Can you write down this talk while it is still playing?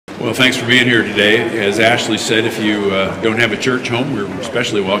Well, thanks for being here today. As Ashley said, if you don't have a church home, we're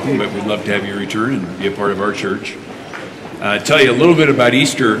especially welcome, but we'd love to have you return and be a part of our church. Tell you a little bit about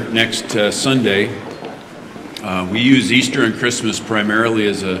Easter next Sunday. We use Easter and Christmas primarily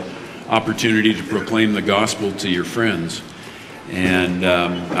as an opportunity to proclaim the gospel to your friends. And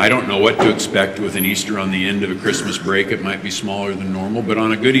I don't know what to expect with an Easter on the end of a Christmas break. It might be smaller than normal, but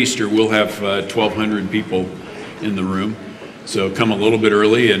on a good Easter, we'll have 1,200 people in the room. So come a little bit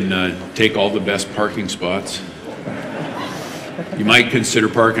early and take all the best parking spots. You might consider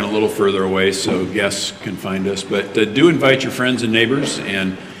parking a little further away so guests can find us, but do invite your friends and neighbors,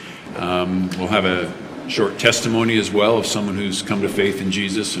 and we'll have a short testimony as well of someone who's come to faith in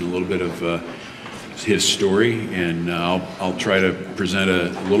Jesus and a little bit of his story, and I'll try to present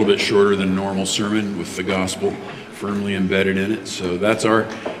a little bit shorter than normal sermon with the gospel firmly embedded in it. So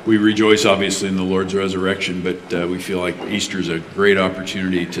we rejoice obviously in the Lord's resurrection, but we feel like Easter's a great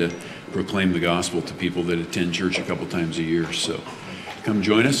opportunity to proclaim the gospel to people that attend church a couple times a year. So come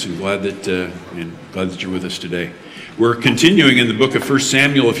join us, and glad that you're with us today. We're continuing in the book of 1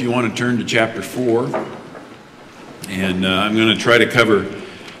 Samuel if you want to turn to chapter 4. And I'm going to try to cover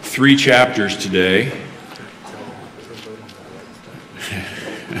 3 chapters today.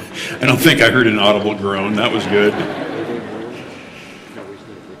 I don't think I heard an audible groan. That was good.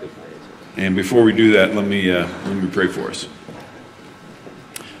 And before we do that, let me pray for us.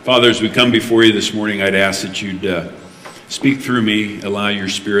 Father, as we come before you this morning, I'd ask that you'd speak through me, allow your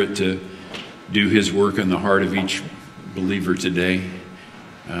Spirit to do his work in the heart of each believer today.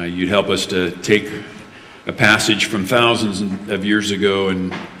 You'd help us to take a passage from thousands of years ago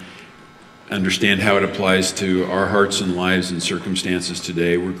and understand how it applies to our hearts and lives and circumstances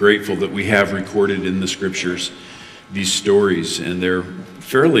today. We're grateful that we have recorded in the scriptures these stories, and they're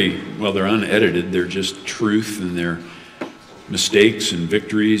they're unedited. They're just truth, and they're mistakes and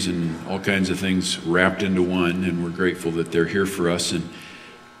victories and all kinds of things wrapped into one, and we're grateful that they're here for us. And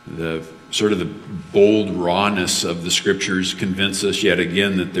the sort of the bold rawness of the scriptures convince us yet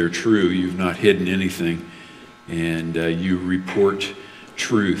again that they're true. You've not hidden anything, and you report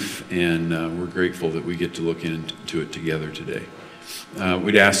truth, and we're grateful that we get to look into it together today.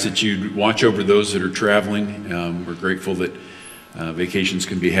 We'd ask that you'd watch over those that are traveling. We're grateful that vacations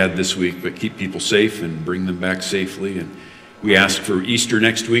can be had this week, but keep people safe and bring them back safely. And we ask for Easter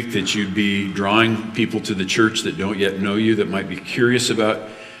next week that you'd be drawing people to the church that don't yet know you, that might be curious about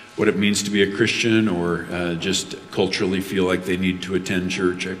what it means to be a Christian, or just culturally feel like they need to attend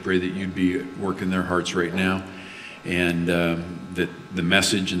church. I pray that you'd be working their hearts right now, and that the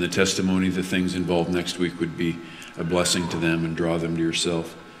message and the testimony, the things involved next week, would be a blessing to them and draw them to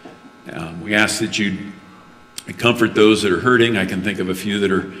yourself. We ask that you'd comfort those that are hurting. I can think of a few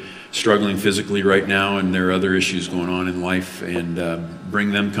that are struggling physically right now, and there are other issues going on in life, and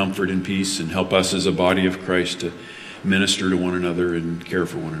bring them comfort and peace, and help us as a body of Christ to minister to one another and care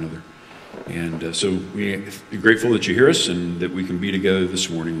for one another. And so we're grateful that you hear us and that we can be together this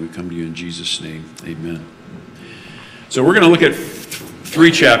morning. We come to you in Jesus' name. Amen. So we're going to look at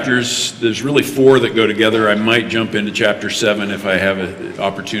 3 chapters. There's really 4 that go together. I might jump into chapter 7 if I have an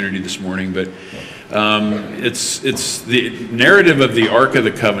opportunity this morning, but it's the narrative of the Ark of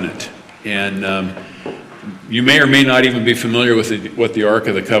the Covenant. And you may or may not even be familiar with what the Ark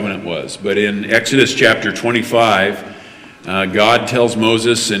of the Covenant was, but in Exodus chapter 25, God tells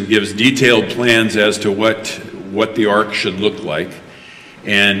Moses and gives detailed plans as to what the Ark should look like.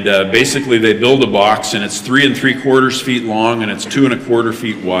 And basically they build a box, and it's 3 3/4 feet long, and it's 2 1/4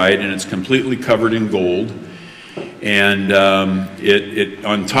 feet wide, and it's completely covered in gold. And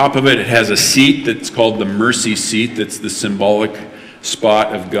on top of it, it has a seat that's called the mercy seat. That's the symbolic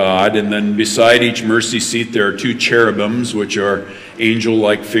spot of God. And then beside each mercy seat, there are 2 cherubims, which are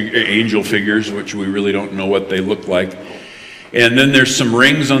angel figures, which we really don't know what they look like. And then there's some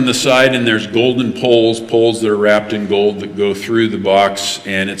rings on the side, and there's golden poles that are wrapped in gold that go through the box.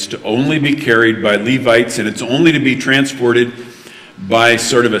 And it's to only be carried by Levites, and it's only to be transported by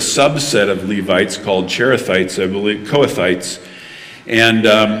sort of a subset of Levites called Cherethites, I believe, Kohathites. And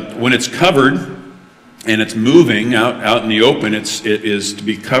when it's covered and it's moving out in the open, it is to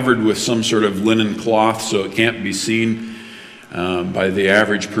be covered with some sort of linen cloth, so it can't be seen by the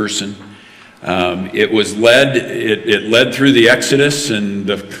average person. It led through the Exodus, and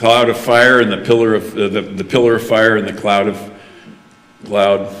the cloud of fire and the pillar of fire and the cloud.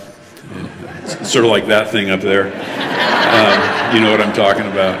 It's sort of like that thing up there. You know what I'm talking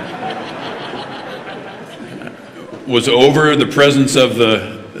about. Was over the presence of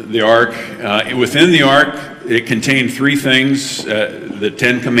the ark. Within the ark, it contained 3 things: the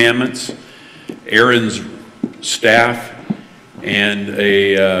 10 Commandments, Aaron's staff, and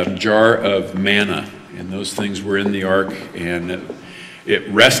a jar of manna. And those things were in the ark, and it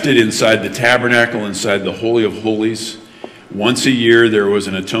rested inside the tabernacle, inside the Holy of Holies. Once a year there was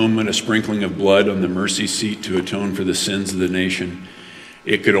an atonement, a sprinkling of blood on the mercy seat to atone for the sins of the nation.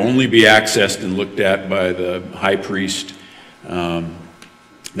 It could only be accessed and looked at by the high priest.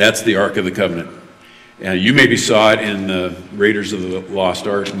 That's the Ark of the Covenant. You maybe saw it in the Raiders of the Lost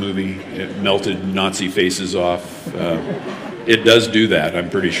Ark movie. It melted Nazi faces off. It does do that, I'm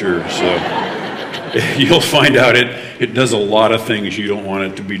pretty sure. So you'll find out it does a lot of things you don't want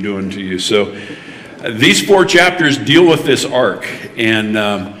it to be doing to you. So these 4 chapters deal with this ark, and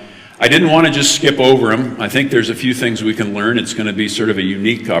I didn't want to just skip over them. I think there's a few things we can learn. It's going to be sort of a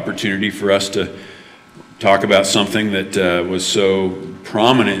unique opportunity for us to talk about something that was so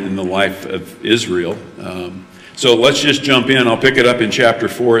prominent in the life of Israel. So let's just jump in. I'll pick it up in chapter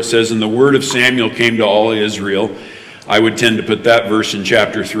 4. It says, "And the word of Samuel came to all Israel." I would tend to put that verse in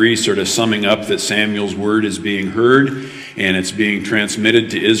chapter 3, sort of summing up that Samuel's word is being heard and it's being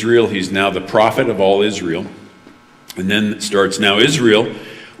transmitted to Israel. He's now the prophet of all Israel. And then it starts, "Now Israel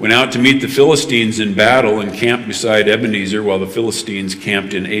went out to meet the Philistines in battle and camped beside Ebenezer, while the Philistines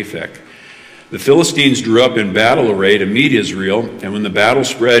camped in Aphek. The Philistines drew up in battle array to meet Israel, and when the battle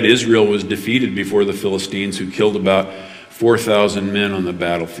spread, Israel was defeated before the Philistines, who killed about 4,000 men on the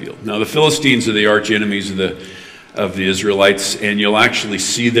battlefield." Now the Philistines are the arch enemies of the Israelites, and you'll actually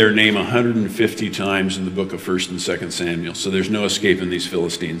see their name 150 times in the book of 1st and 2nd Samuel. So there's no escaping these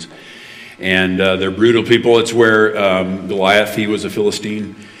Philistines. And they're brutal people. It's where Goliath, he was a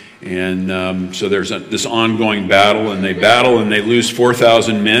Philistine. And so there's this ongoing battle, and they lose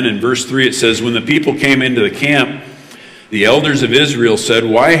 4,000 men. In verse 3 it says, "When the people came into the camp, the elders of Israel said,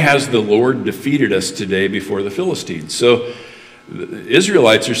 'Why has the Lord defeated us today before the Philistines?'" So the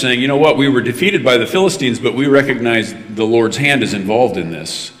Israelites are saying, you know what, we were defeated by the Philistines, but we recognize the Lord's hand is involved in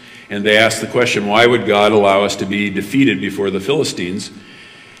this. And they ask the question, why would God allow us to be defeated before the Philistines?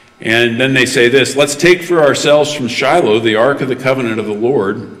 And then they say this, "Let's take for ourselves from Shiloh the ark of the covenant of the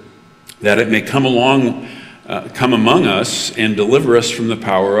Lord, that it may come among us and deliver us from the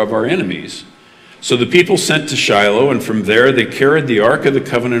power of our enemies." So the people sent to Shiloh, and from there they carried the ark of the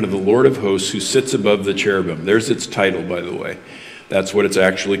covenant of the Lord of hosts, who sits above the cherubim. There's its title, by the way. That's what it's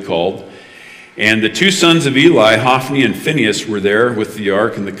actually called. And the 2 sons of Eli, Hophni and Phinehas, were there with the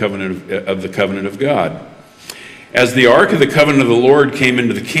ark and the covenant of God. As the ark of the covenant of the Lord came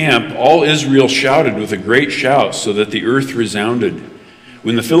into the camp, all Israel shouted with a great shout, so that the earth resounded.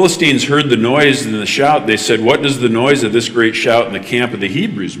 When the Philistines heard the noise and the shout, they said, "What does the noise of this great shout in the camp of the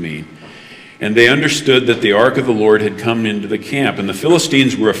Hebrews mean?" And they understood that the ark of the Lord had come into the camp. And the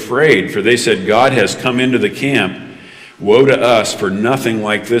Philistines were afraid, for they said, "God has come into the camp. Woe to us, for nothing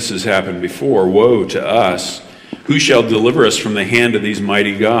like this has happened before. Woe to us! Who shall deliver us from the hand of these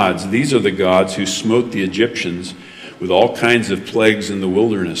mighty gods? These are the gods who smote the Egyptians with all kinds of plagues in the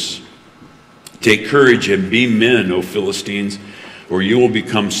wilderness. Take courage and be men, O Philistines, or you will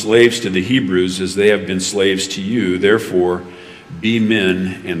become slaves to the Hebrews as they have been slaves to you. Therefore, be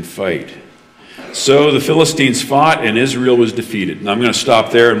men and fight." So the Philistines fought, and Israel was defeated. Now I'm going to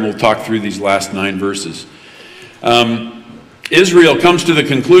stop there, and we'll talk through these last 9 verses. Israel comes to the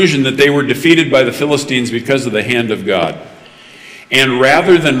conclusion that they were defeated by the Philistines because of the hand of God. And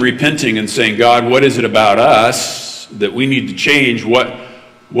rather than repenting and saying, "God, what is it about us that we need to change? What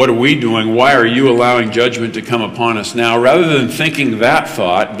are we doing? Why are you allowing judgment to come upon us now?" Rather than thinking that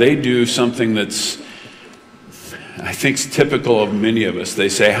thought, they do something that's, I think, typical of many of us. They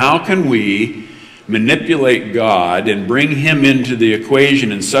say, how can we manipulate God and bring him into the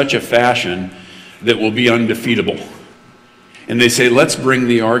equation in such a fashion that will be undefeatable? And they say, let's bring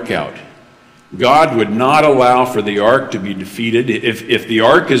the ark out. God would not allow for the ark to be defeated. If the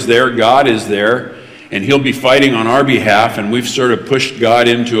ark is there, God is there, and he'll be fighting on our behalf, and we've sort of pushed God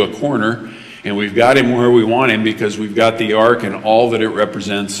into a corner, and we've got him where we want him because we've got the ark and all that it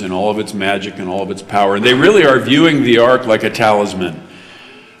represents and all of its magic and all of its power. And they really are viewing the ark like a talisman,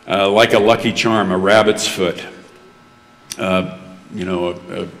 like a lucky charm, a rabbit's foot, a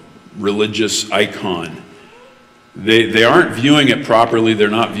religious icon. They aren't viewing it properly. They're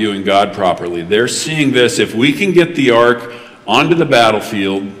not viewing God properly. They're seeing this, if we can get the ark onto the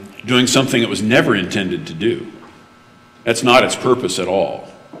battlefield doing something it was never intended to do. That's not its purpose at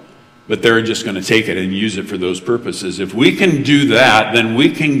all. But they're just going to take it and use it for those purposes. If we can do that, then we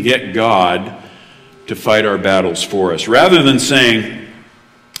can get God to fight our battles for us. Rather than saying,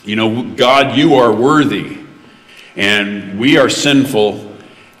 God, you are worthy, and we are sinful,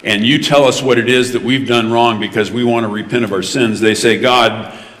 and you tell us what it is that we've done wrong because we want to repent of our sins. They say,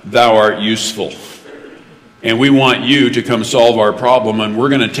 God, thou art useful. and we want you to come solve our problem, and we're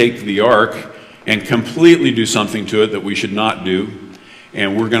going to take the ark and completely do something to it that we should not do.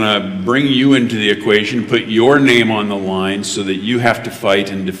 And we're going to bring you into the equation, put your name on the line so that you have to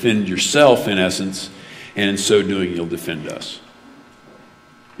fight and defend yourself, in essence, and in so doing, you'll defend us.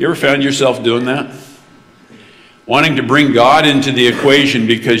 You ever found yourself doing that? Wanting to bring God into the equation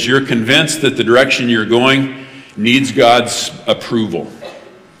because you're convinced that the direction you're going needs God's approval.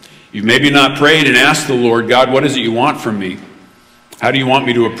 You've maybe not prayed and asked the Lord, God, what is it you want from me? How do you want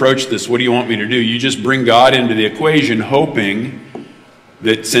me to approach this? What do you want me to do? You just bring God into the equation, hoping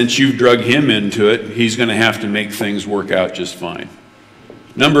that since you've drug him into it, he's going to have to make things work out just fine.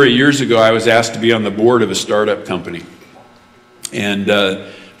 A number of years ago, I was asked to be on the board of a startup company. And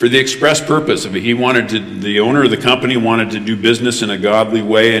for the express purpose of it, the owner of the company wanted to do business in a godly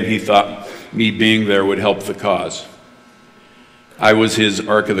way, and he thought me being there would help the cause. I was his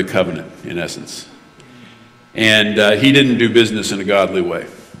Ark of the Covenant, in essence. And he didn't do business in a godly way.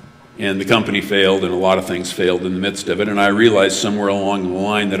 And the company failed, and a lot of things failed in the midst of it. And I realized somewhere along the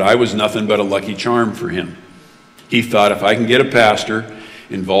line that I was nothing but a lucky charm for him. He thought, if I can get a pastor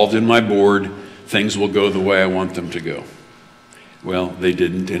involved in my board, things will go the way I want them to go. Well, they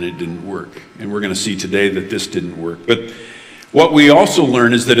didn't, and it didn't work. And we're going to see today that this didn't work. But what we also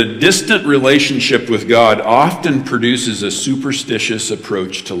learn is that a distant relationship with God often produces a superstitious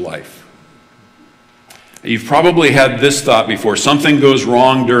approach to life. You've probably had this thought before. Something goes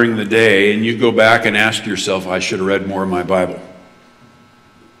wrong during the day, and you go back and ask yourself, I should have read more of my Bible.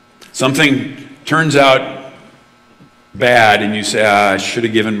 Something turns out bad, and you say, I should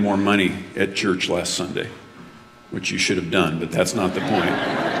have given more money at church last Sunday, which you should have done, but that's not the point.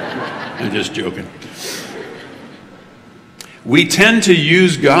 I'm just joking. We tend to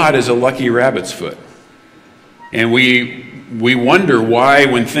use God as a lucky rabbit's foot. And we wonder why,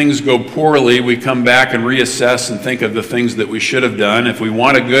 when things go poorly, we come back and reassess and think of the things that we should have done. If we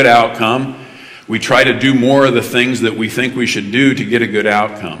want a good outcome, we try to do more of the things that we think we should do to get a good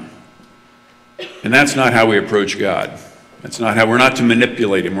outcome. And that's not how we approach God. That's not how, we're not to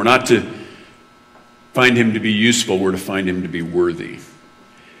manipulate him. We're not to find him to be useful. We're to find him to be worthy.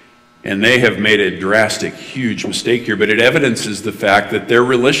 And they have made a drastic, huge mistake here, but it evidences the fact that the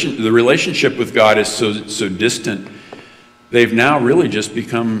relationship with God is so distant. They've now really just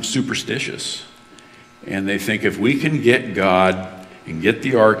become superstitious. And they think if we can get God and get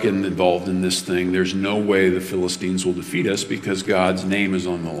the ark involved in this thing, there's no way the Philistines will defeat us because God's name is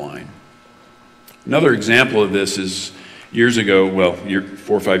on the line. Another example of this is years ago,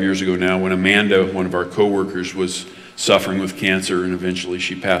 4 or 5 years ago now, when Amanda, one of our co-workers, was suffering with cancer, and eventually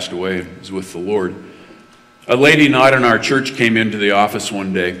she passed away and was with the Lord. A lady not in our church came into the office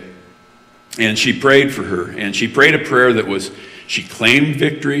one day, and she prayed for her. And she prayed a prayer that was, she claimed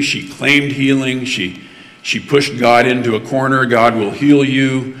victory, she claimed healing, she pushed God into a corner. God will heal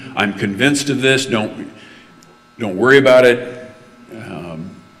you. I'm convinced of this. Don't worry about it.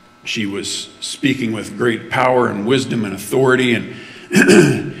 She was speaking with great power and wisdom and authority. And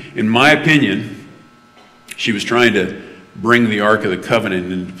in my opinion, she was trying to bring the Ark of the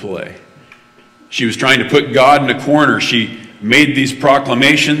Covenant into play. She was trying to put God in a corner. She made these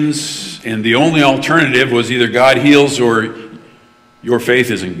proclamations, and the only alternative was either God heals or your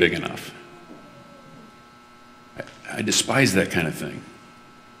faith isn't big enough. I despise that kind of thing.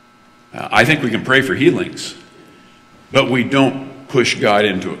 I think we can pray for healings, but we don't push God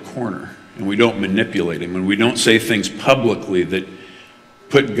into a corner, and we don't manipulate him, and we don't say things publicly that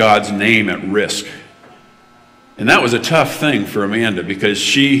put God's name at risk. And that was a tough thing for Amanda, because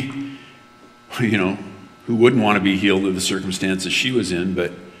she, who wouldn't want to be healed of the circumstances she was in,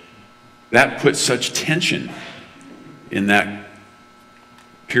 but that put such tension in that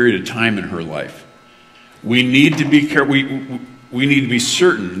period of time in her life. We need to be careful. We need to be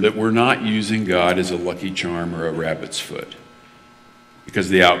certain that we're not using God as a lucky charm or a rabbit's foot, because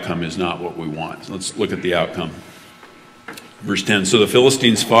the outcome is not what we want. So let's look at the outcome. Verse 10, so the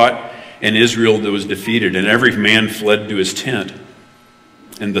Philistines fought, and Israel was defeated, and every man fled to his tent.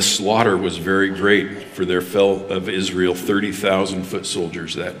 And the slaughter was very great, for there fell of Israel 30,000 foot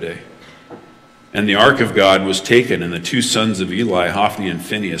soldiers that day. And the ark of God was taken, and the two sons of Eli, Hophni and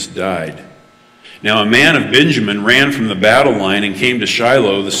Phinehas, died. Now a man of Benjamin ran from the battle line and came to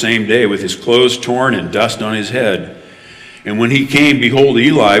Shiloh the same day with his clothes torn and dust on his head. And when he came, behold,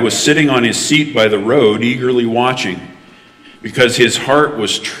 Eli was sitting on his seat by the road, eagerly watching, because his heart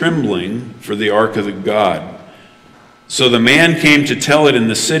was trembling for the ark of the God. So the man came to tell it in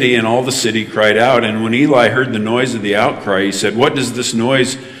the city, and all the city cried out. And when Eli heard the noise of the outcry, he said, what does this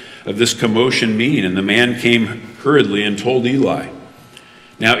noise of this commotion mean? And the man came hurriedly and told Eli.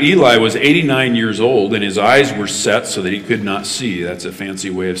 Now Eli was 89 years old, and his eyes were set so that he could not see. That's a fancy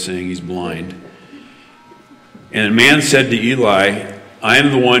way of saying he's blind. And a man said to Eli, I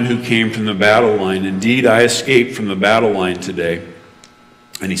am the one who came from the battle line. Indeed, I escaped from the battle line today.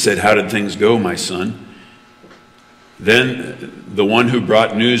 And he said, how did things go, my son? Then the one who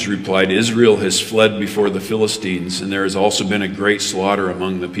brought news replied, Israel has fled before the Philistines, and there has also been a great slaughter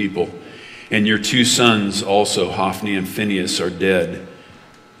among the people. And your 2 sons also, Hophni and Phinehas, are dead,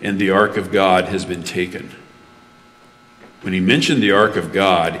 and the ark of God has been taken. When he mentioned the ark of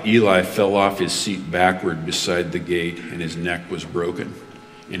God, Eli fell off his seat backward beside the gate, and his neck was broken,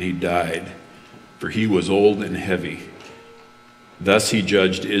 and he died, for he was old and heavy. Thus he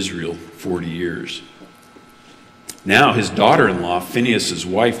judged Israel 40 years. Now his daughter-in-law, Phinehas'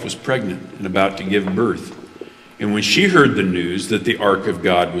 wife, was pregnant and about to give birth. And when she heard the news that the ark of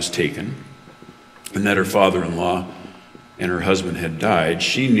God was taken, and that her father-in-law and her husband had died,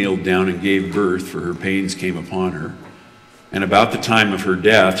 she kneeled down and gave birth, for her pains came upon her. And about the time of her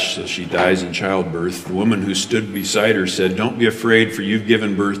death, so she dies in childbirth, the woman who stood beside her said, don't be afraid, for you've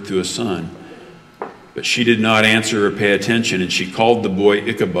given birth to a son. But she did not answer or pay attention, and she called the boy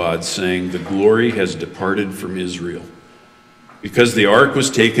Ichabod, saying, the glory has departed from Israel. Because the ark was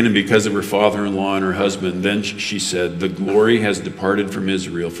taken and because of her father-in-law and her husband, then she said, the glory has departed from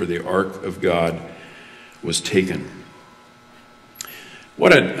Israel, for the ark of God was taken.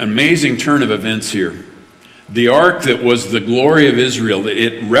 What an amazing turn of events here. The ark that was the glory of Israel,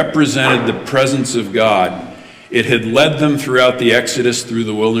 it represented the presence of God. It had led them throughout the Exodus through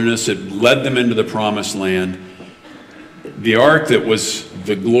the wilderness. It led them into the promised land. The ark that was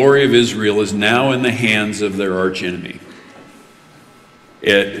the glory of Israel is now in the hands of their archenemy.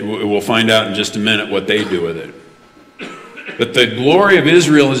 We'll find out in just a minute what they do with it. But the glory of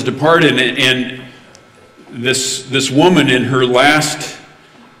Israel has departed, and this woman in her last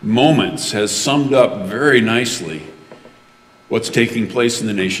moments has summed up very nicely what's taking place in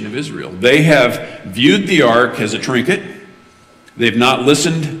the nation of Israel. They have viewed the ark as a trinket. They've not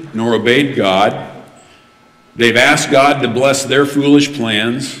listened nor obeyed God. They've asked God to bless their foolish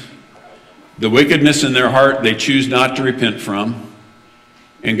plans. The wickedness in their heart they choose not to repent from.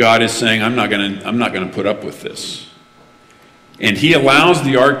 And God is saying, I'm not going to put up with this. And he allows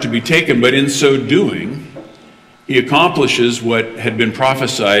the ark to be taken, but in so doing, he accomplishes what had been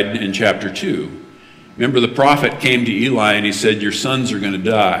prophesied in chapter 2. Remember, the prophet came to Eli and he said, your sons are going to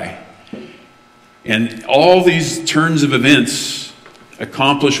die. And all these turns of events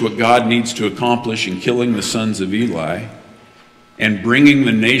accomplish what God needs to accomplish in killing the sons of Eli and bringing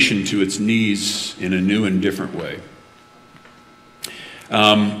the nation to its knees in a new and different way.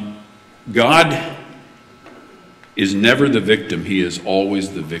 God is never the victim. He is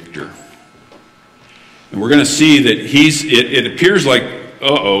always the victor. And we're going to see that it appears like,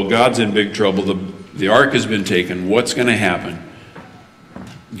 uh-oh, God's in big trouble. The ark has been taken. What's going to happen?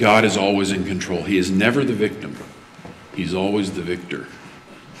 God is always in control. He is never the victim. He's always the victor.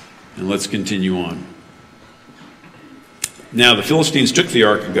 And let's continue on. Now the Philistines took the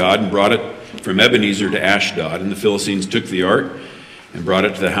ark of God and brought it from Ebenezer to Ashdod. And the Philistines took the ark and brought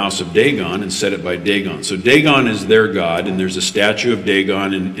it to the house of Dagon and set it by Dagon. So Dagon is their god, and there's a statue of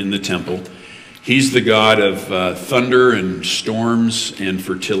Dagon in the temple. He's the god of thunder and storms and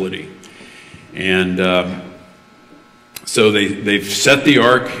fertility. And so they've set the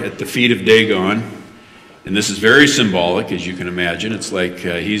ark at the feet of Dagon. And this is very symbolic, as you can imagine. It's like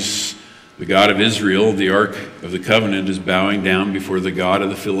he's the God of Israel. The ark of the covenant is bowing down before the god of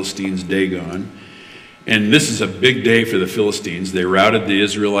the Philistines, Dagon. And this is a big day for the Philistines. They routed the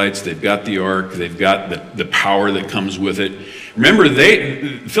Israelites. They've got the ark. They've got the power that comes with it. Remember,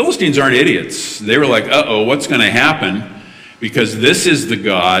 the Philistines aren't idiots. They were like, uh-oh, what's going to happen? Because this is the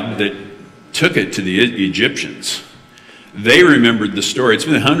God that took it to the Egyptians. They remembered the story. It's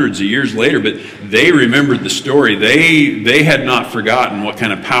been hundreds of years later, but they remembered the story. They had not forgotten what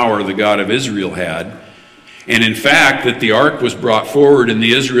kind of power the God of Israel had. And in fact, that the ark was brought forward and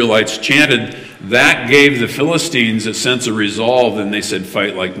the Israelites chanted, that gave the Philistines a sense of resolve, and they said,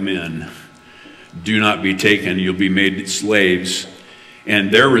 fight like men. Do not be taken. You'll be made slaves. And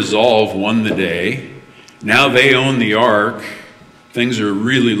their resolve won the day. Now they own the ark. Things are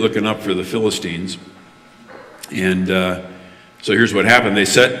really looking up for the Philistines. And so here's what happened. They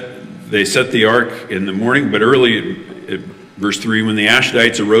set the ark in the morning, but early, verse 3, when the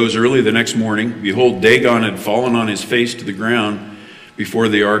Ashdodites arose early the next morning, behold, Dagon had fallen on his face to the ground before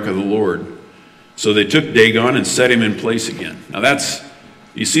the ark of the Lord. So they took Dagon and set him in place again. Now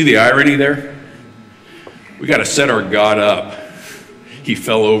you see the irony there? We got to set our God up. He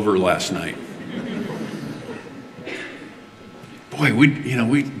fell over last night. Boy, boy,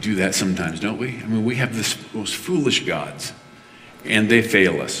 we do that sometimes, don't we? I mean, we have those foolish gods, and they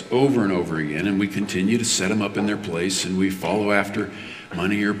fail us over and over again, and we continue to set them up in their place, and we follow after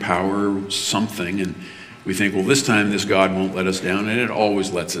money or power or something, and we think, well, this time this God won't let us down, and it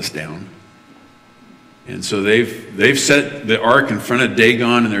always lets us down. And so they've set the ark in front of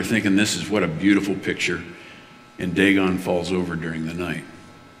Dagon, and they're thinking, this is what a beautiful picture, and Dagon falls over during the night.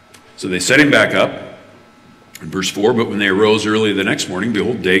 So they set him back up. In verse 4, but when they arose early the next morning,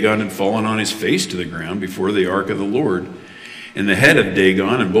 behold, Dagon had fallen on his face to the ground before the ark of the Lord. And the head of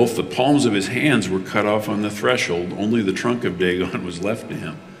Dagon and both the palms of his hands were cut off on the threshold. Only the trunk of Dagon was left to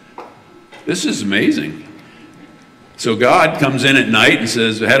him. This is amazing. So God comes in at night and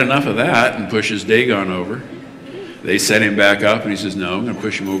says, I had enough of that, and pushes Dagon over. They set him back up, and he says, no, I'm going to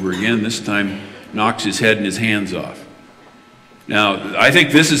push him over again. This time knocks his head and his hands off. Now, I think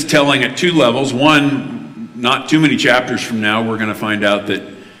this is telling at two levels. One, not too many chapters from now, we're going to find out that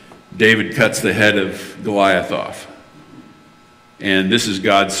David cuts the head of Goliath off. And this is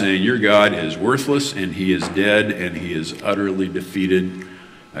God saying, your God is worthless, and he is dead, and he is utterly defeated.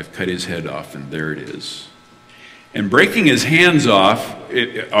 I've cut his head off, and there it is. And breaking his hands off,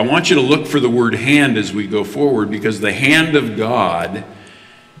 I want you to look for the word hand as we go forward, because the hand of God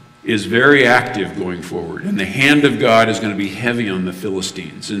is very active going forward. And the hand of God is going to be heavy on the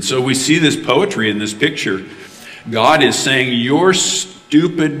Philistines. And so we see this poetry in this picture. God is saying, your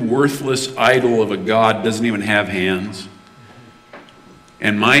stupid, worthless idol of a God doesn't even have hands.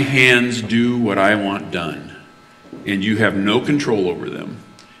 And my hands do what I want done. And you have no control over them.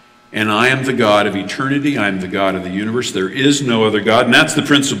 And I am the God of eternity. I am the God of the universe. There is no other God. And that's the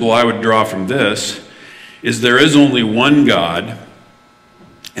principle I would draw from this, is there is only one God,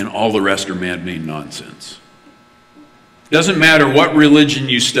 and all the rest are man-made nonsense. Doesn't matter what religion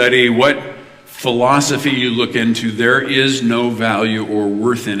you study, what philosophy you look into, there is no value or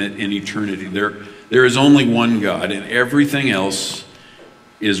worth in it in eternity. There is only one God, and everything else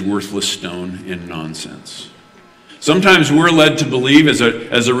is worthless stone and nonsense. Sometimes we're led to believe as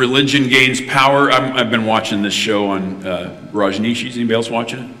a religion gains power. I've been watching this show on Rajneeshis. Anybody else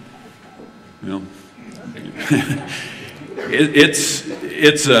watching it? Well,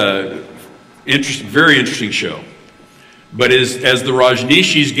 it's a very interesting show. But as the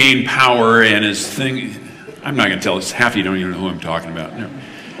Rajneeshis gain power and I'm not going to tell us, half of you don't even know who I'm talking about. No.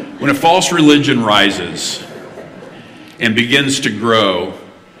 When a false religion rises and begins to grow,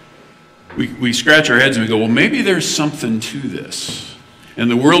 we scratch our heads and we go, well, maybe there's something to this.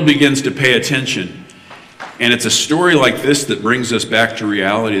 And the world begins to pay attention. And it's a story like this that brings us back to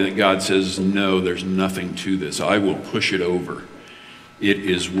reality, that God says, no, there's nothing to this. I will push it over. It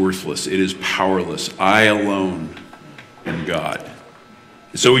is worthless. It is powerless. I alone am God.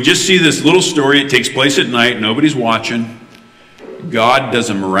 So we just see this little story. It takes place at night. Nobody's watching. God does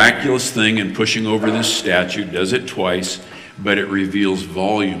a miraculous thing in pushing over this statue, does it twice, but it reveals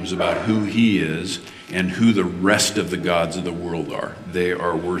volumes about who he is and who the rest of the gods of the world are. They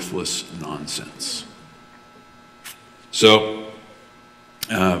are worthless nonsense. So,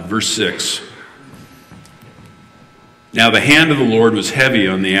 verse 6. Now the hand of the Lord was heavy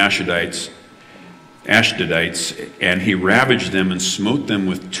on the Ashdodites, and he ravaged them and smote them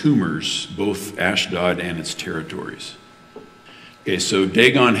with tumors, both Ashdod and its territories. Okay, so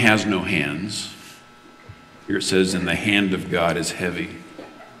Dagon has no hands. Here it says, and the hand of God is heavy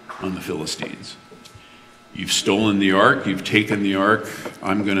on the Philistines. You've stolen the ark, you've taken the ark,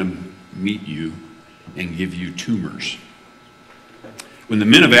 I'm going to meet you and give you tumors. When the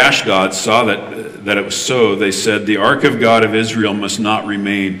men of Ashdod saw that it was so, they said, the ark of God of Israel must not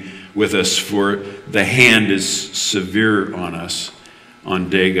remain with us, for the hand is severe on us, on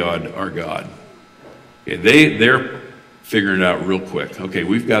Dagon, our God. Okay, they're figuring it out real quick. Okay,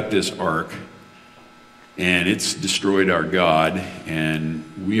 we've got this ark, and it's destroyed our God, and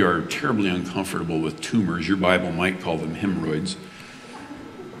we are terribly uncomfortable with tumors. Your Bible might call them hemorrhoids.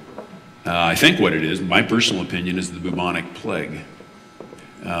 I think what it is, my personal opinion, is the bubonic plague.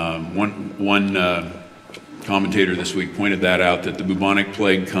 One commentator this week pointed that out, that the bubonic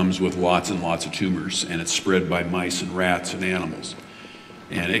plague comes with lots and lots of tumors, and it's spread by mice and rats and animals.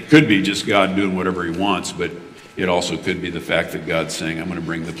 And it could be just God doing whatever he wants, but it also could be the fact that God's saying, I'm going to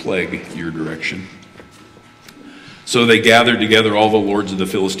bring the plague your direction. So they gathered together all the lords of the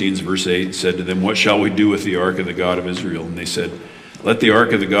Philistines, verse 8, said to them, what shall we do with the ark of the God of Israel? And they said, let the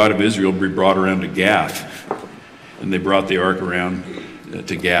ark of the God of Israel be brought around to Gath. And they brought the ark around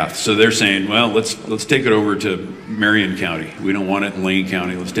to Gath. So they're saying, well, let's take it over to Marion County. We don't want it in Lane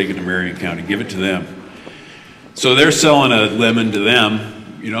County. Let's take it to Marion County. Give it to them. So they're selling a lemon to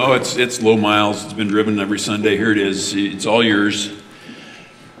them. You know, it's low miles. It's been driven every Sunday. Here it is. It's all yours.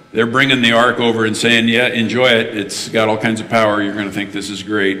 They're bringing the ark over and saying, yeah, enjoy it. It's got all kinds of power. You're going to think this is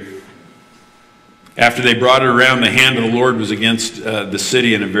great. After they brought it around, the hand of the Lord was against the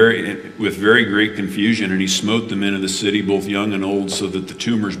city with very great confusion, and he smote the men of the city, both young and old, so that the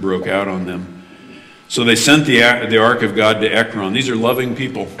tumors broke out on them. So they sent the ark of God to Ekron. These are loving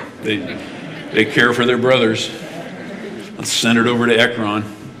people. They care for their brothers. Let's send it over to Ekron.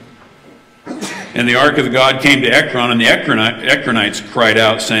 And the ark of the God came to Ekron, and the Ekronites cried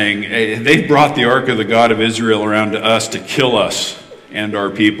out, saying, hey, they brought the ark of the God of Israel around to us to kill us and our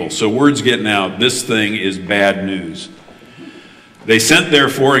people. So word's getting out. This thing is bad news. They sent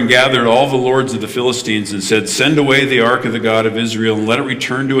therefore and gathered all the lords of the Philistines and said, send away the ark of the God of Israel and let it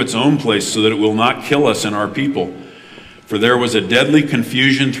return to its own place so that it will not kill us and our people. For there was a deadly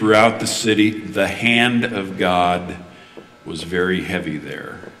confusion throughout the city. The hand of God was very heavy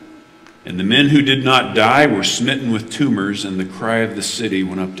there. And the men who did not die were smitten with tumors, and the cry of the city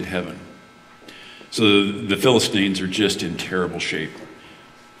went up to heaven. So the Philistines are just in terrible shape.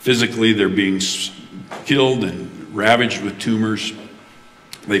 Physically, they're being killed and ravaged with tumors.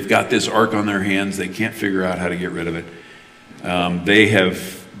 They've got this ark on their hands. They can't figure out how to get rid of it. They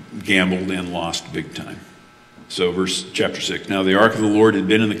have gambled and lost big time. So chapter 6. Now the ark of the Lord had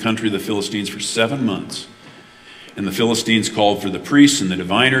been in the country of the Philistines for 7 months. And the Philistines called for the priests and the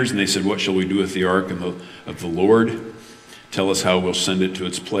diviners, and they said, what shall we do with the ark of the Lord? Tell us how we'll send it to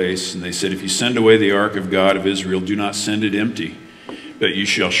its place. And they said, if you send away the ark of God of Israel, do not send it empty, but you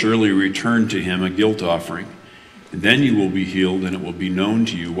shall surely return to him a guilt offering. And then you will be healed, and it will be known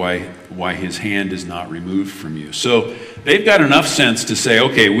to you why his hand is not removed from you. So they've got enough sense to say,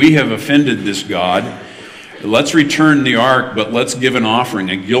 okay, we have offended this God. Let's return the ark, but let's give an offering,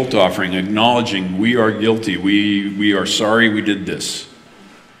 a guilt offering, acknowledging we are guilty. We are sorry we did this.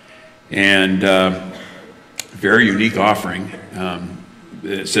 And very unique offering.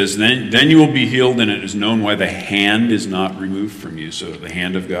 It says, then you will be healed, and it is known why the hand is not removed from you. So the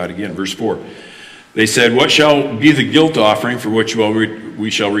hand of God again. Verse 4. They said, what shall be the guilt offering for which we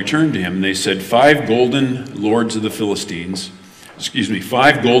shall return to him? And they said, 5 golden lords of the Philistines,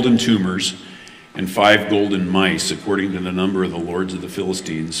 5 golden tumors, and 5 golden mice, according to the number of the lords of the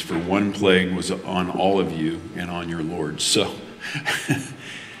Philistines, for one plague was on all of you and on your lords. So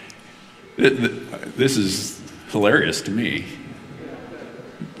this is hilarious to me.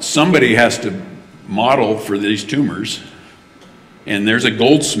 Somebody has to model for these tumors, and there's a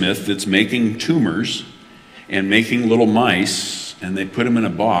goldsmith that's making tumors and making little mice, and they put them in a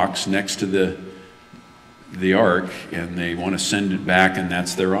box next to the ark, and they want to send it back, and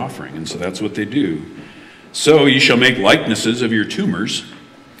that's their offering. And so that's what they do. So you shall make likenesses of your tumors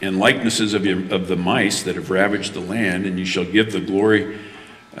and likenesses of the mice that have ravaged the land, and you shall give glory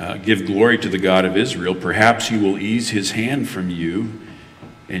to the God of Israel. Perhaps he will ease his hand from you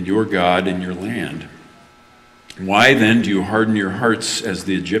and your God and your land. Why then do you harden your hearts as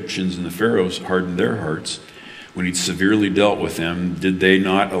the Egyptians and the Pharaohs hardened their hearts? When he severely dealt with them, did they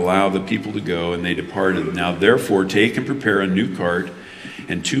not allow the people to go, and they departed? Now therefore take and prepare a new cart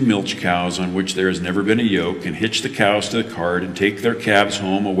and 2 milch cows on which there has never been a yoke, and hitch the cows to the cart, and take their calves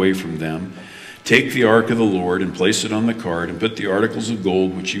home away from them. Take the ark of the Lord and place it on the cart, and put the articles of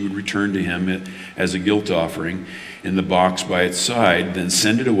gold which you would return to him as a guilt offering in the box by its side. Then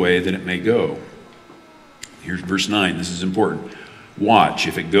send it away that it may go. Here's verse 9. This is important. Watch,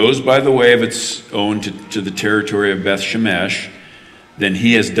 if it goes by the way of its own to the territory of Beth Shemesh, then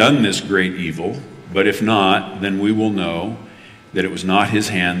he has done this great evil. But if not, then we will know that it was not his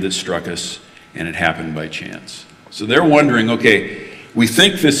hand that struck us, and it happened by chance. So they're wondering, okay, we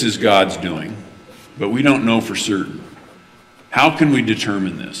think this is God's doing, but we don't know for certain. How can we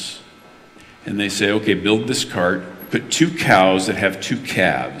determine this? And they say, okay, build this cart, put 2 cows that have 2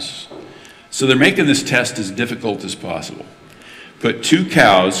 calves. So they're making this test as difficult as possible. Put 2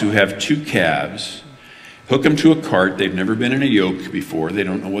 cows who have 2 calves, hook them to a cart. They've never been in a yoke before. They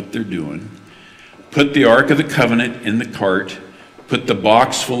don't know what they're doing. Put the Ark of the Covenant in the cart. Put the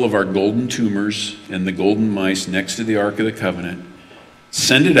box full of our golden tumors and the golden mice next to the Ark of the Covenant.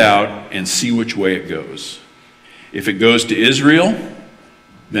 Send it out and see which way it goes. If it goes to Israel,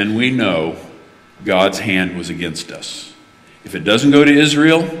 then we know God's hand was against us. If it doesn't go to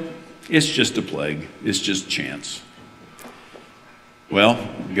Israel, it's just a plague. It's just chance. Well,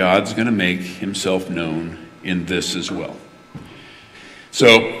 God's going to make himself known in this as well.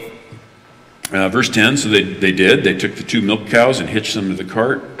 So, verse 10, so they did. They took the 2 milk cows and hitched them to the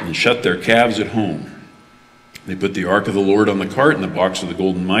cart and shut their calves at home. They put the ark of the Lord on the cart and the box of the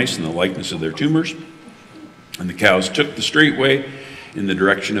golden mice and the likeness of their tumors. And the cows took the straight way in the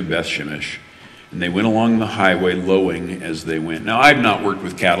direction of Beth Shemesh. And they went along the highway, lowing as they went. Now, I've not worked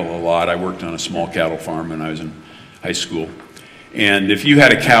with cattle a lot. I worked on a small cattle farm when I was in high school. And if you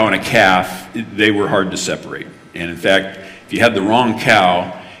had a cow and a calf, they were hard to separate. And in fact, if you had the wrong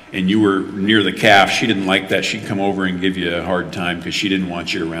cow and you were near the calf, she didn't like that. She'd come over and give you a hard time because she didn't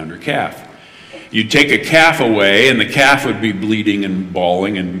want you around her calf. You'd take a calf away, and the calf would be bleeding and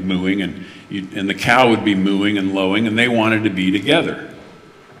bawling and mooing, and the cow would be mooing and lowing, and they wanted to be together.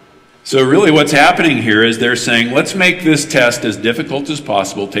 So really what's happening here is they're saying, let's make this test as difficult as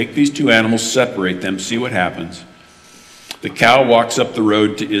possible. Take these two animals, separate them, see what happens. The cow walks up the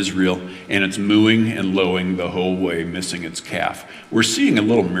road to Israel, and it's mooing and lowing the whole way, missing its calf. We're seeing a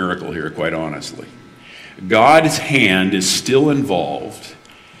little miracle here, quite honestly. God's hand is still involved,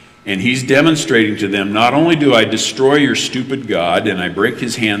 and he's demonstrating to them, not only do I destroy your stupid God, and I break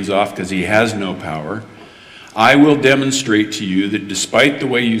his hands off because he has no power, I will demonstrate to you that despite the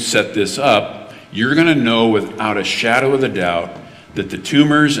way you set this up, you're going to know without a shadow of a doubt that the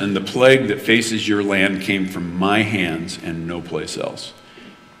tumors and the plague that faces your land came from my hands and no place else.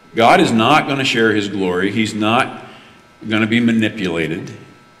 God is not going to share his glory. He's not going to be manipulated.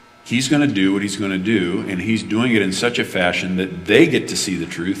 He's going to do what he's going to do, and he's doing it in such a fashion that they get to see the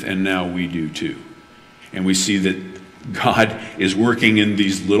truth, and now we do too. And we see that God is working in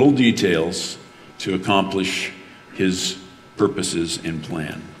these little details to accomplish his purposes and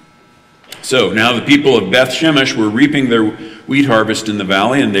plan. So now the people of Beth Shemesh were reaping their wheat harvest in the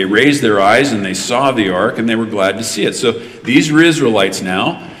valley, and they raised their eyes and they saw the ark, and they were glad to see it. So these are Israelites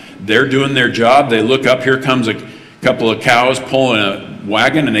now. They're doing their job. They look up. Here comes a couple of cows pulling a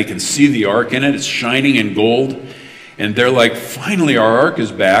wagon, and they can see the ark in it. It's shining in gold. And they're like, finally our ark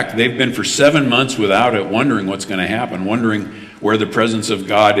is back. They've been for 7 months without it, wondering what's going to happen, wondering where the presence of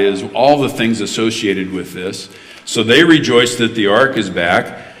God is, all the things associated with this. So they rejoice that the ark is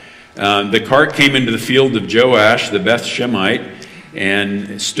back. The cart came into the field of Joash, the Beth Shemite,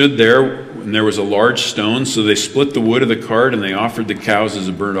 and stood there, and there was a large stone. So they split the wood of the cart, and they offered the cows as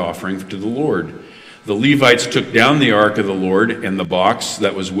a burnt offering to the Lord. The Levites took down the ark of the Lord and the box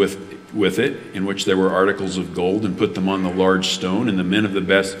that was with it, in which there were articles of gold, and put them on the large stone. And the men of the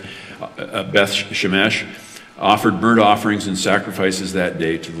Beth Shemesh offered burnt offerings and sacrifices that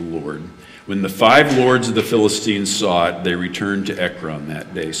day to the Lord. When the 5 lords of the Philistines saw it, they returned to Ekron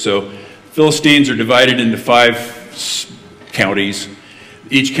that day. So Philistines are divided into 5 counties.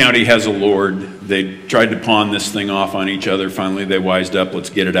 Each county has a lord. They tried to pawn this thing off on each other. Finally, they wised up, let's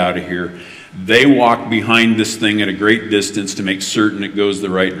get it out of here. They walk behind this thing at a great distance to make certain it goes the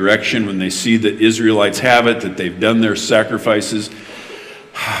right direction. When they see that Israelites have it, that they've done their sacrifices,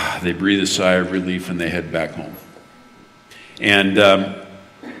 they breathe a sigh of relief and they head back home. And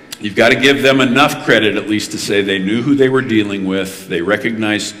you've got to give them enough credit at least to say they knew who they were dealing with. They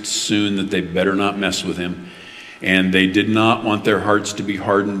recognized soon that they better not mess with him. And they did not want their hearts to be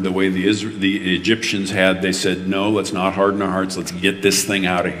hardened the way the Egyptians had. They said, no, let's not harden our hearts. Let's get this thing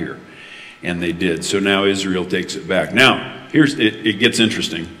out of here. And they did. So now Israel takes it back. Now, it gets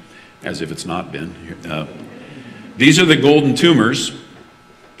interesting, as if it's not been. These are the golden tumors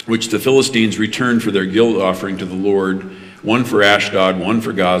which the Philistines returned for their guilt offering to the Lord, one for Ashdod, one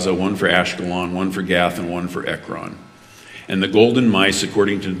for Gaza, one for Ashkelon, one for Gath, and one for Ekron. And the golden mice,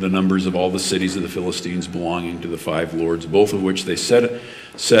 according to the numbers of all the cities of the Philistines belonging to the 5 lords, both of which they set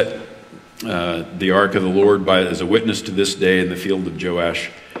the ark of the Lord as a witness to this day in the field of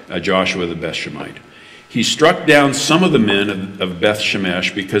Joshua the Beth Shemite. He struck down some of the men of Beth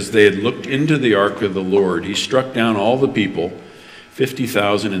Shemesh because they had looked into the ark of the Lord. He struck down all the people,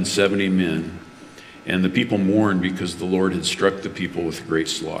 50,070 men, and the people mourned because the Lord had struck the people with great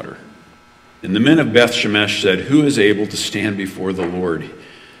slaughter. And the men of Beth Shemesh said, who is able to stand before the Lord,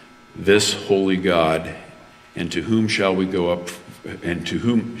 this holy God, and to whom shall we go up, and to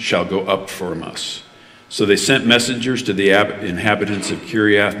whom shall go up from us? So they sent messengers to the inhabitants of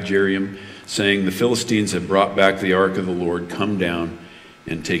Kiriath Jearim, saying, the Philistines have brought back the ark of the Lord. Come down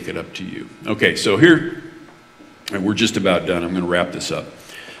and take it up to you. Okay, so here, and we're just about done. I'm going to wrap this up.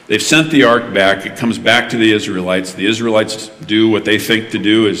 They've sent the ark back. It comes back to the Israelites. The Israelites do what they think to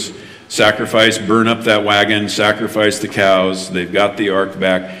do is sacrifice, burn up that wagon, sacrifice the cows. They've got the ark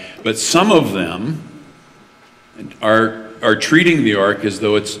back. But some of them are treating the ark as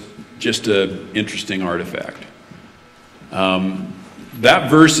though it's just an interesting artifact.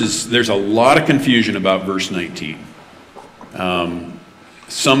 That verse there's a lot of confusion about verse 19.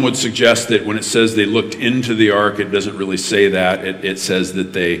 Some would suggest that when it says they looked into the ark, it doesn't really say that. It says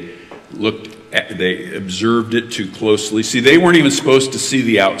that they observed it too closely. See, they weren't even supposed to see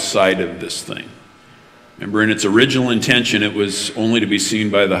the outside of this thing. Remember, in its original intention, it was only to be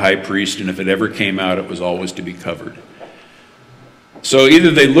seen by the high priest, and if it ever came out, it was always to be covered. So either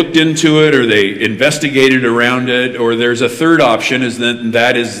they looked into it, or they investigated around it, or there's a third option,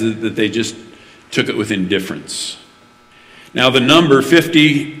 that is that they just took it with indifference. Now the number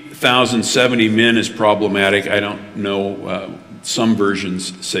 50,000, 70 men is problematic. I don't know, some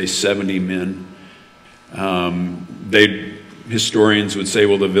versions say 70 men. Historians would say,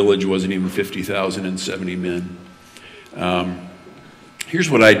 well, the village wasn't even 50,000 and 70 men. Here's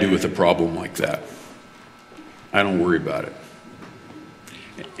what I do with a problem like that. I don't worry about it.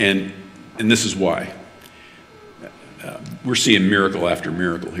 And this is why. We're seeing miracle after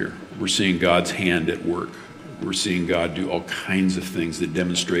miracle here. We're seeing God's hand at work. We're seeing God do all kinds of things that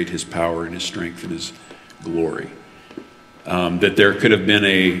demonstrate his power and his strength and his glory. That there could have been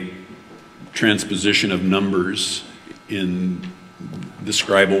a transposition of numbers in the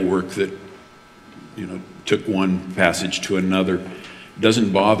scribal work that, took one passage to another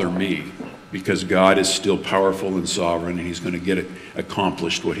doesn't bother me, because God is still powerful and sovereign, and he's going to get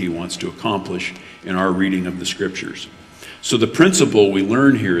accomplished what he wants to accomplish in our reading of the scriptures. So the principle we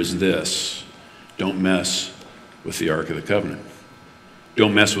learn here is this: don't mess with the Ark of the Covenant.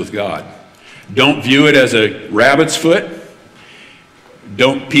 Don't mess with God. Don't view it as a rabbit's foot.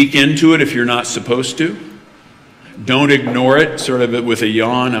 Don't peek into it if you're not supposed to. Don't ignore it, sort of with a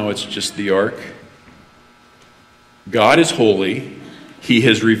yawn, oh, it's just the ark. God is holy. He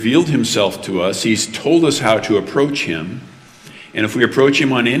has revealed himself to us. He's told us how to approach him. And if we approach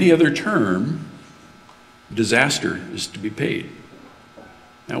him on any other term, disaster is to be paid.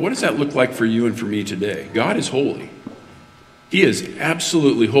 Now, what does that look like for you and for me today? God is holy. He is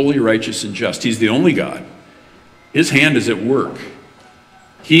absolutely holy, righteous, and just. He's the only God. His hand is at work.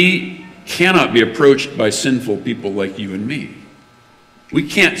 He cannot be approached by sinful people like you and me. We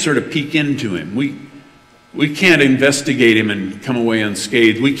can't sort of peek into him. We can't investigate him and come away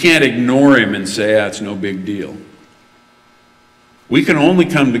unscathed. We can't ignore him and say, it's no big deal. We can only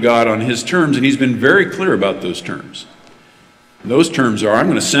come to God on his terms, and he's been very clear about those terms. Those terms are, I'm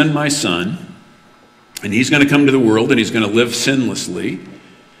going to send my son, and he's going to come to the world, and he's going to live sinlessly,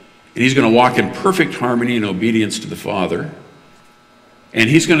 and he's going to walk in perfect harmony and obedience to the Father, and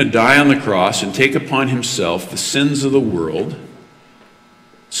he's going to die on the cross and take upon himself the sins of the world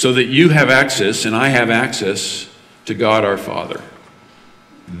so that you have access and I have access to God our Father.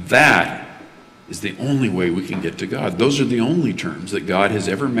 That is the only way we can get to God. Those are the only terms that God has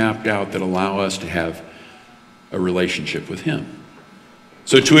ever mapped out that allow us to have a relationship with him.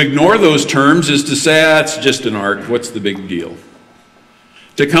 So to ignore those terms is to say, it's just an ark, what's the big deal?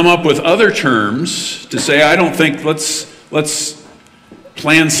 To come up with other terms, to say, I don't think, let's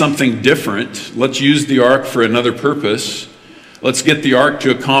plan something different. Let's use the ark for another purpose. Let's get the ark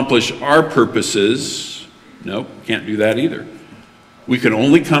to accomplish our purposes. Nope, can't do that either. We can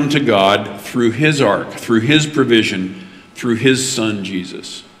only come to God through his ark, through his provision, through his son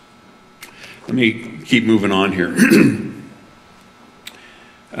Jesus. Let me keep moving on here.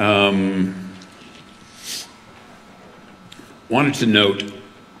 Wanted to note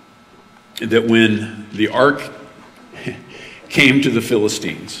that when the ark came to the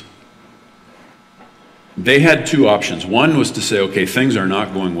Philistines, they had two options. One was to say, okay, things are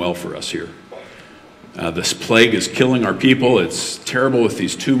not going well for us here. This plague is killing our people. It's terrible with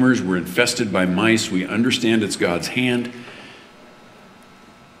these tumors. We're infested by mice. We understand it's God's hand.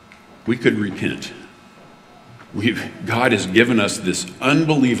 We could repent. God has given us this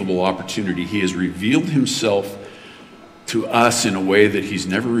unbelievable opportunity. He has revealed himself to us in a way that he's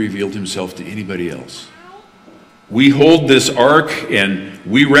never revealed himself to anybody else. We hold this ark and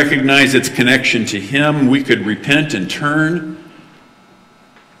we recognize its connection to him. We could repent and turn,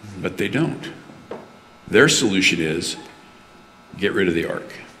 but they don't. Their solution is get rid of the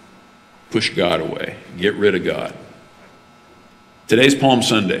ark. Push God away. Get rid of God. Today's Palm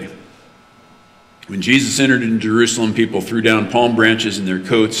Sunday. When Jesus entered into Jerusalem, people threw down palm branches in their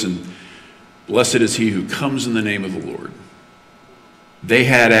coats, and blessed is he who comes in the name of the Lord. They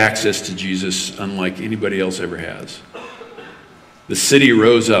had access to Jesus unlike anybody else ever has. The city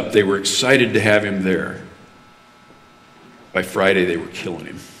rose up. They were excited to have him there. By Friday, they were killing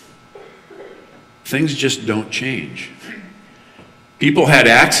him. Things just don't change. People had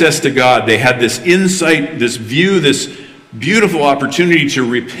access to God. They had this insight, this view, this beautiful opportunity to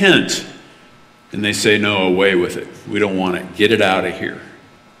repent. And they say, no, away with it. We don't want it. Get it out of here.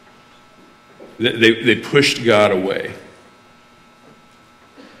 They pushed God away.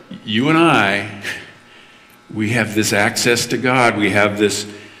 You and I, we have this access to God. We have this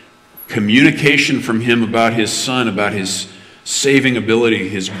communication from him about his son, about his saving ability,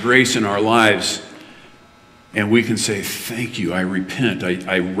 his grace in our lives. And we can say, thank you, I repent,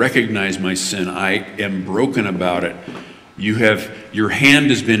 I recognize my sin, I am broken about it. Your hand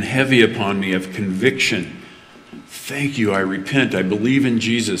has been heavy upon me of conviction. Thank you, I repent, I believe in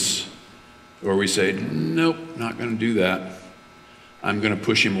Jesus. Or we say, nope, not going to do that. I'm going to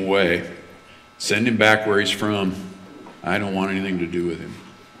push him away, send him back where he's from. I don't want anything to do with him.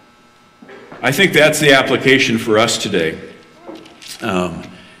 I think that's the application for us today.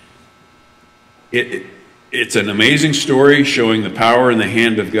 It's an amazing story showing the power and the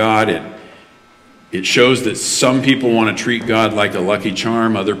hand of God. It shows that some people want to treat God like a lucky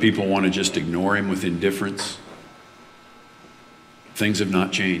charm. Other people want to just ignore him with indifference. Things have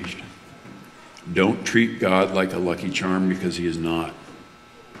not changed. Don't treat God like a lucky charm, because he is not.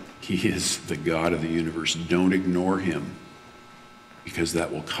 He is the God of the universe. Don't ignore him, because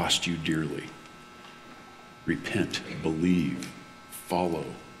that will cost you dearly. Repent, believe, follow.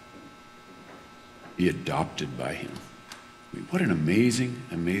 Be adopted by him. I mean, what an amazing,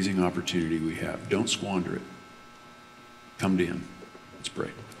 amazing opportunity we have. Don't squander it. Come to him. Let's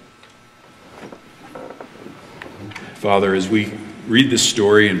pray. Father, as we read this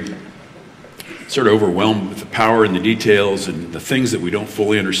story and sort of overwhelmed with the power and the details and the things that we don't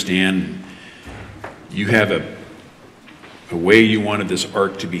fully understand, you have a way you wanted this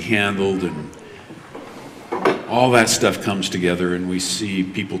ark to be handled, and all that stuff comes together, and we see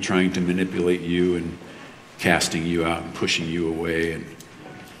people trying to manipulate you and casting you out and pushing you away.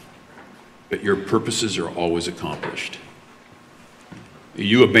 But your purposes are always accomplished.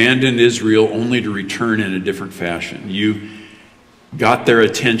 You abandoned Israel only to return in a different fashion. You got their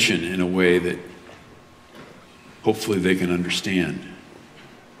attention in a way that hopefully they can understand.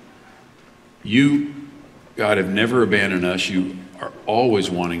 You, God, have never abandoned us. You are always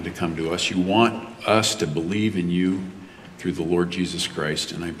wanting to come to us. You want us to believe in you through the Lord Jesus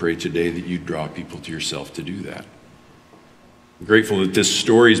Christ. And I pray today that you draw people to yourself to do that. I'm grateful that this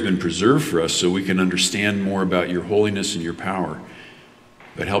story has been preserved for us so we can understand more about your holiness and your power.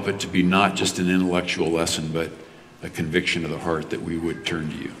 But help it to be not just an intellectual lesson, but a conviction of the heart that we would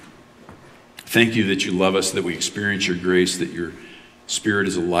turn to you. Thank you that you love us, that we experience your grace, that your Spirit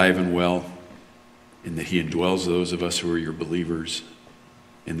is alive and well, and that he indwells those of us who are your believers,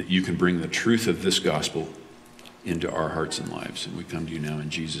 and that you can bring the truth of this gospel into our hearts and lives. And we come to you now in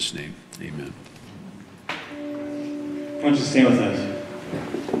Jesus' name. Amen. Why don't you stand with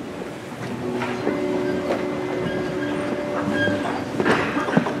us?